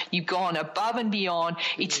client. You've gone above and beyond.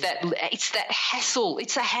 It's that hassle.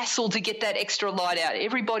 It's a hassle to get that extra light out.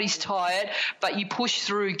 Everybody's tired, but you push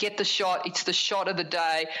through, get the shot. It's the shot of the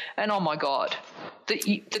day, and oh my God,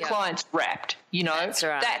 the client's wrapped. That's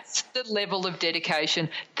right. That's the level of dedication.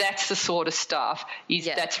 That's the sort of stuff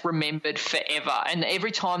that's remembered forever. And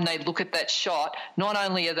every time they look at that shot, not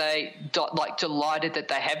only are they delighted that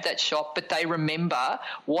they have that shot, but they remember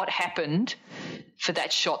what happened for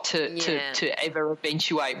that shot to ever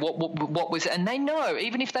eventuate. What was, and they know,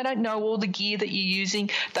 even if they don't know all the gear that you're using,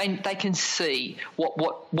 they can see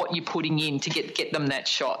what you're putting in to get them that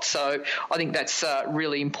shot. So I think that's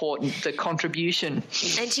really important, the contribution.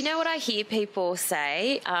 And do you know what I hear people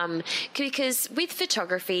say? Because with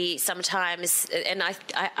photography sometimes, and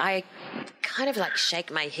I kind of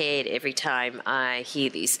shake my head every time I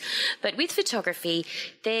hear this, but with photography,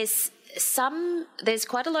 there's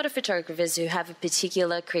quite a lot of photographers who have a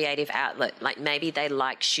particular creative outlet. Maybe they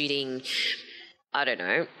like shooting I don't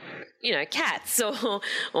know, cats,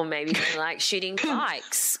 or maybe they like shooting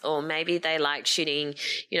bikes, or maybe they like shooting,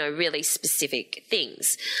 really specific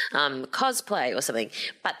things, cosplay or something.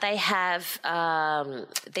 But they have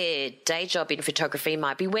their day job in photography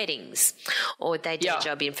might be weddings, or their day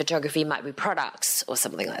job in photography might be products or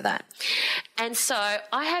something like that. And so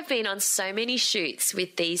I have been on so many shoots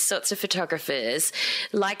with these sorts of photographers,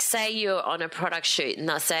 like say you're on a product shoot and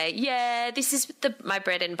they'll say, this is my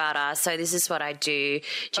bread and butter, so this is what I do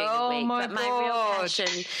during the week.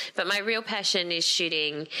 But my real passion is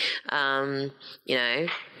shooting,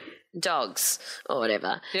 dogs or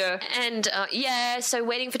whatever. Yeah. And so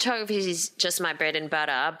wedding photography is just my bread and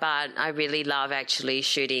butter, but I really love actually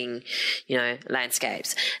shooting,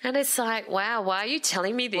 landscapes. And it's like, wow, why are you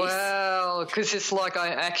telling me this? Well, because it's like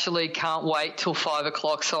I actually can't wait till 5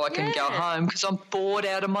 o'clock so I can go home because I'm bored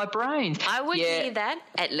out of my brain. I would hear that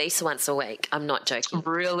at least once a week. I'm not joking.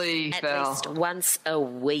 Really, At least once a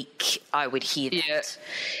week I would hear that. Yeah.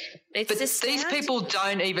 But these people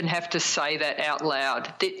don't even have to say that out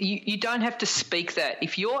loud. You don't have to speak that.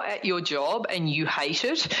 If you're at your job and you hate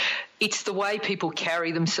it, it's the way people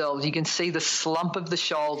carry themselves. You can see the slump of the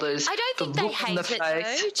shoulders. I don't think they hate it,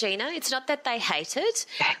 though, Gina. It's not that they hate it.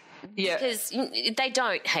 Yeah. Because they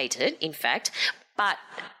don't hate it, in fact. But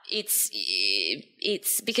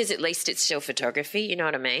it's because at least it's still photography, you know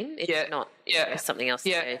what I mean? It's not something else to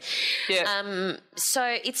do. Yeah. So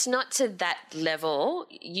it's not to that level.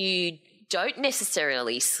 You don't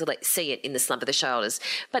necessarily see it in the slump of the shoulders,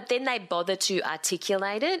 but then they bother to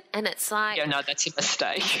articulate it, and it's like... Yeah, no, that's a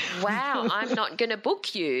mistake. Wow, I'm not going to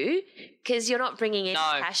book you because you're not bringing any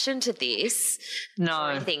passion to this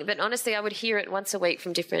or anything. But honestly, I would hear it once a week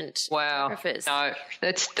from different photographers. No,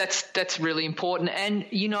 that's really important. And,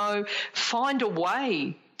 find a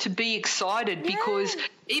way to be excited because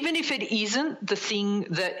even if it isn't the thing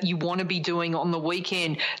that you want to be doing on the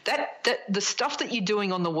weekend, that the stuff that you're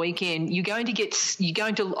doing on the weekend, you're going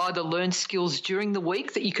to either learn skills during the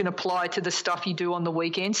week that you can apply to the stuff you do on the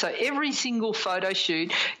weekend. So every single photo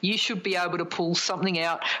shoot, you should be able to pull something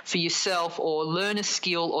out for yourself or learn a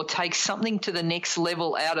skill or take something to the next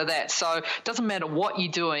level out of that. So it doesn't matter what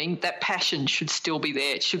you're doing, that passion should still be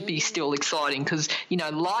there. It should be still exciting because,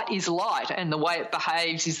 light is light and the way it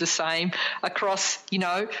behaves is the same across,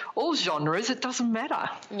 all genres. It doesn't matter.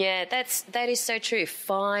 Yeah, that is so true.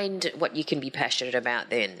 Find what you can be passionate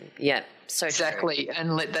about then. Yeah. So exactly, true.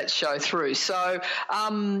 And let that show through. So,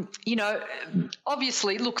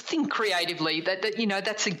 obviously, think creatively.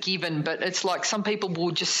 That's a given. But it's like some people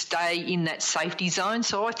will just stay in that safety zone.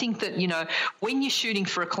 So I think that when you're shooting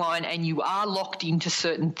for a client and you are locked into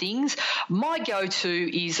certain things, my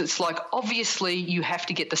go-to is it's like obviously you have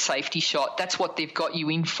to get the safety shot. That's what they've got you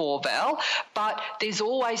in for, Val. But there's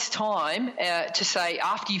always time to say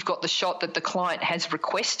after you've got the shot that the client has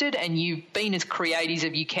requested and you've been as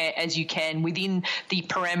creative as you can within the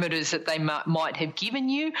parameters that they might have given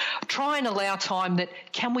you, try and allow time that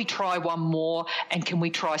can we try one more and can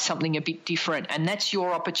we try something a bit different? And that's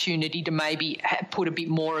your opportunity to maybe put a bit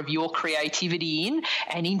more of your creativity in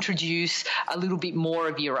and introduce a little bit more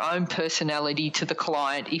of your own personality to the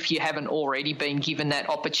client if you haven't already been given that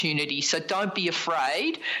opportunity. So don't be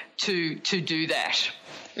afraid to do that.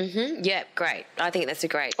 Mm-hmm. Yeah, great. I think that's a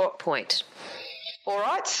great point. All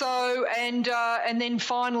right. So, and then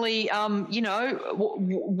finally, what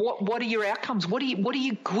are your outcomes? What are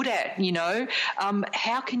you good at?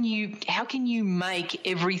 How can you make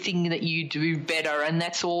everything that you do better? And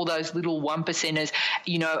that's all those little 1%ers.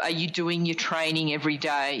 Are you doing your training every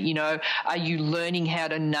day? Are you learning how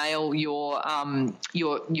to nail your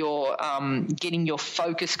getting your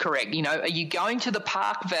focus correct? Are you going to the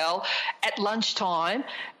park, Val, at lunchtime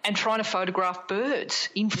and trying to photograph birds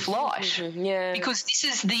in flight? Mm-hmm. Yeah. Because this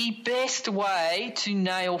is the best way to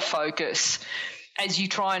nail focus as you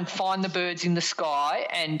try and find the birds in the sky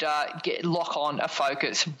and lock on a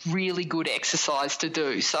focus. Really good exercise to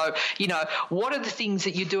do. So, what are the things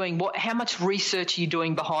that you're doing? How much research are you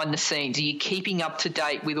doing behind the scenes? Are you keeping up to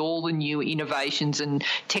date with all the new innovations and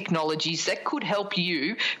technologies that could help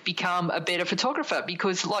you become a better photographer?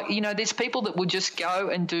 Because, there's people that will just go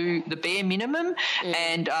and do the bare minimum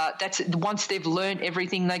and that's once they've learned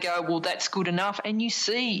everything, they go, well, that's good enough. And you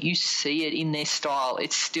see it in their style.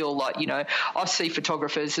 It's still I see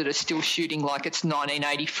photographers that are still shooting like it's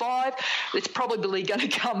 1985. It's probably going to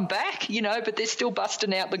come back, but they're still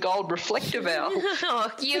busting out the gold reflector, Val.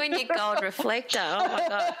 Oh, you and your gold reflector. Oh, my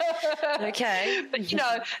God. Okay. But,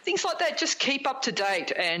 things like that, just keep up to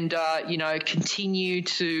date and, continue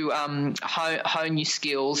to hone your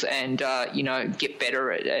skills and, get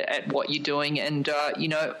better at what you're doing. And,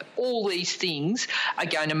 all these things are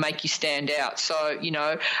going to make you stand out. So,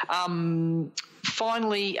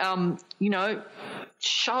 finally,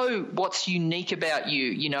 show what's unique about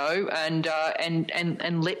you,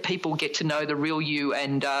 and let people get to know the real you,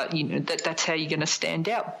 and that's how you're going to stand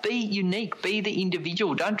out. Be unique, be the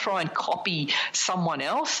individual. Don't try and copy someone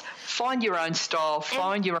else. Find your own style,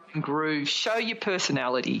 find your own groove, show your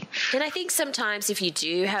personality. And I think sometimes if you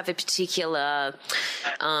do have a particular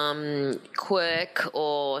quirk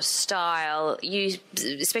or style,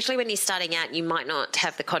 especially when you're starting out, you might not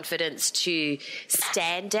have the confidence to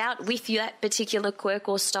stand out with that particular quirk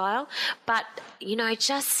or style, but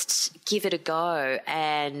just give it a go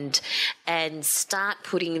and start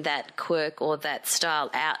putting that quirk or that style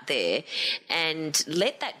out there, and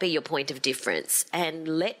let that be your point of difference, and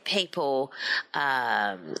let people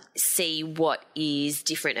see what is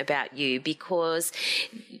different about you. Because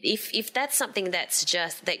if that's something that's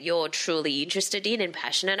just that you're truly interested in and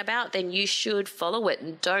passionate about, then you should follow it,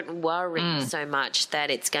 and don't worry so much that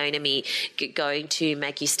it's going to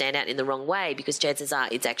make you stand out in the wrong way, because chances are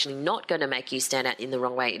it's actually not going to make you stand out in the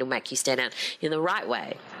wrong way. It'll make you stand out in the right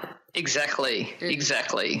way. Exactly.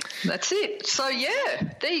 That's it. So,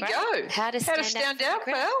 there you go. How to stand out,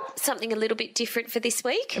 Val? Something a little bit different for this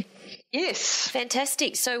week? Yes.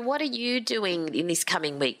 Fantastic. So what are you doing in this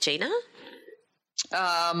coming week, Gina?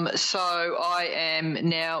 So I am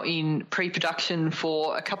now in pre-production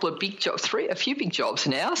for a couple of big jobs, a few big jobs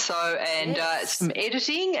now. So, and some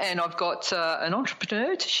editing, and I've got an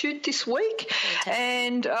entrepreneur to shoot this week. Fantastic.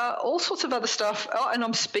 And all sorts of other stuff. Oh, and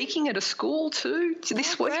I'm speaking at a school too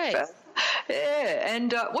this week. Yeah,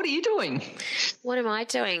 and what are you doing? What am I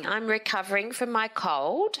doing? I'm recovering from my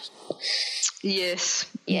cold. Yes.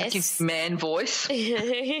 Gives man voice.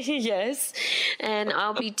 Yes. And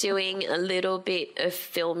I'll be doing a little bit of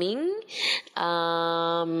filming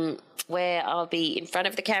where I'll be in front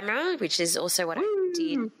of the camera, which is also what I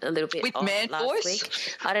did a little bit with man last voice week.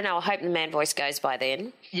 I don't know. I hope the man voice goes by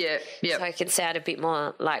then. Yeah. So I can sound a bit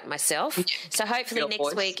more like myself. So hopefully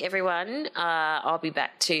next week, everyone, I'll be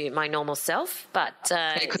back to my normal self. But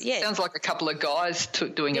it sounds like a couple of guys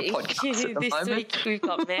doing a podcast at the this moment. Week we've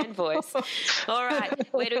got man voice. All right.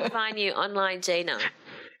 Where do we find you online, Gina?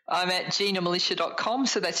 I'm at GinaMilicia.com,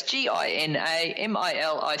 so that's GinaMilicia,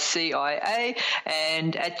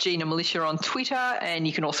 and at Gina Milicia on Twitter, and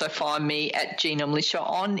you can also find me at Gina Milicia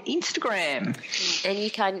on Instagram. And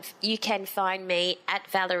you can find me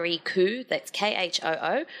at Valerie Khoo, that's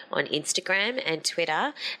KHOO, on Instagram and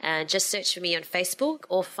Twitter, and just search for me on Facebook,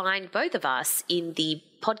 or find both of us in the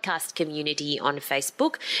podcast community on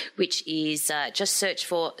Facebook, which is just search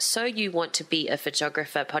for So You Want to Be a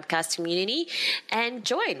Photographer podcast community, and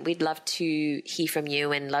join. We'd love to hear from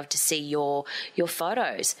you and love to see your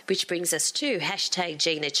photos, which brings us to hashtag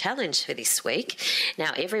Gina Challenge for this week.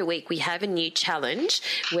 Now, every week we have a new challenge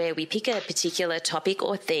where we pick a particular topic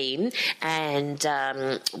or theme, and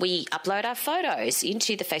we upload our photos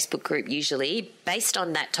into the Facebook group, usually based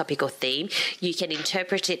on that topic or theme. You can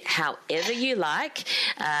interpret it however you like.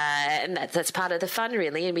 And that's part of the fun,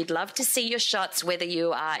 really. And we'd love to see your shots, whether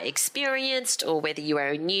you are experienced or whether you are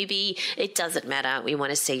a newbie. It doesn't matter. We want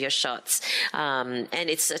to see your shots. And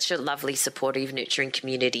it's such a lovely, supportive, nurturing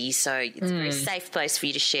community. So it's a very safe place for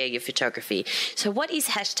you to share your photography. So what is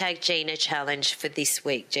hashtag Gina Challenge for this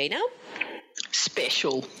week, Gina?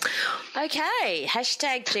 Special. Okay,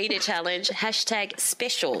 hashtag Gina Challenge, hashtag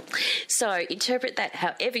special. So interpret that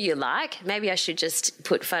however you like. Maybe I should just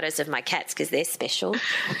put photos of my cats because they're special.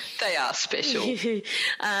 They are special.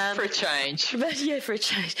 For a change. For a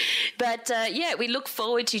change. But we look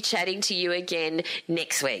forward to chatting to you again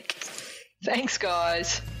next week. Thanks,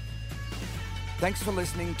 guys. Thanks for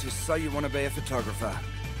listening to So You Want to Be a Photographer.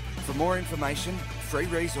 For more information, free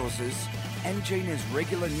resources, and Gina's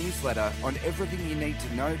regular newsletter on everything you need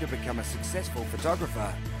to know to become a successful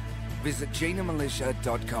photographer, visit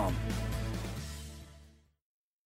GinaMilicia.com.